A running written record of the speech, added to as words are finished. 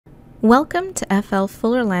Welcome to FL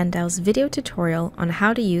Fuller Landau's video tutorial on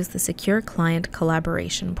how to use the Secure Client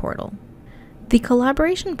Collaboration Portal. The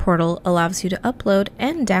Collaboration Portal allows you to upload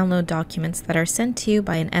and download documents that are sent to you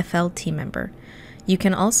by an FL team member. You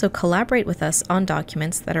can also collaborate with us on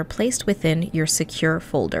documents that are placed within your secure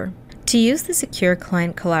folder. To use the Secure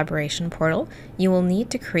Client Collaboration Portal, you will need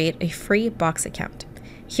to create a free Box account.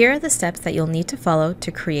 Here are the steps that you'll need to follow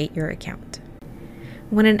to create your account.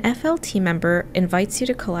 When an FL team member invites you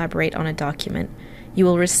to collaborate on a document, you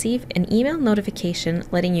will receive an email notification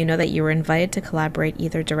letting you know that you were invited to collaborate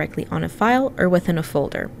either directly on a file or within a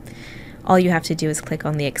folder. All you have to do is click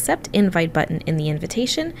on the Accept Invite button in the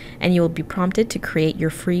invitation, and you will be prompted to create your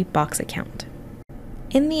free Box account.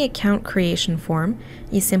 In the account creation form,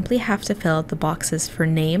 you simply have to fill out the boxes for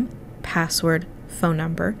name, password, phone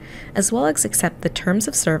number, as well as accept the terms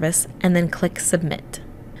of service, and then click Submit.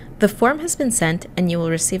 The form has been sent, and you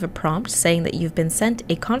will receive a prompt saying that you've been sent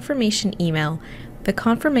a confirmation email. The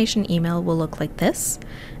confirmation email will look like this,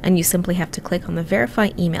 and you simply have to click on the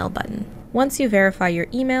Verify Email button. Once you verify your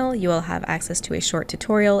email, you will have access to a short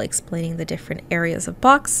tutorial explaining the different areas of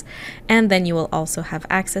Box, and then you will also have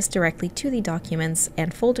access directly to the documents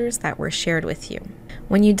and folders that were shared with you.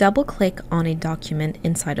 When you double-click on a document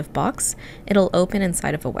inside of Box, it'll open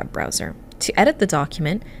inside of a web browser. To edit the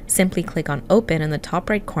document, simply click on Open in the top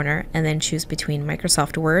right corner and then choose between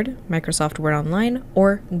Microsoft Word, Microsoft Word Online,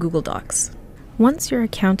 or Google Docs. Once your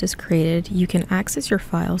account is created, you can access your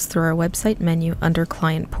files through our website menu under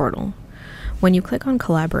Client Portal. When you click on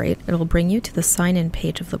Collaborate, it'll bring you to the sign-in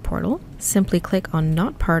page of the portal. Simply click on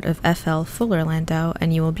Not Part of FL Fuller Landau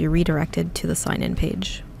and you will be redirected to the sign-in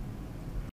page.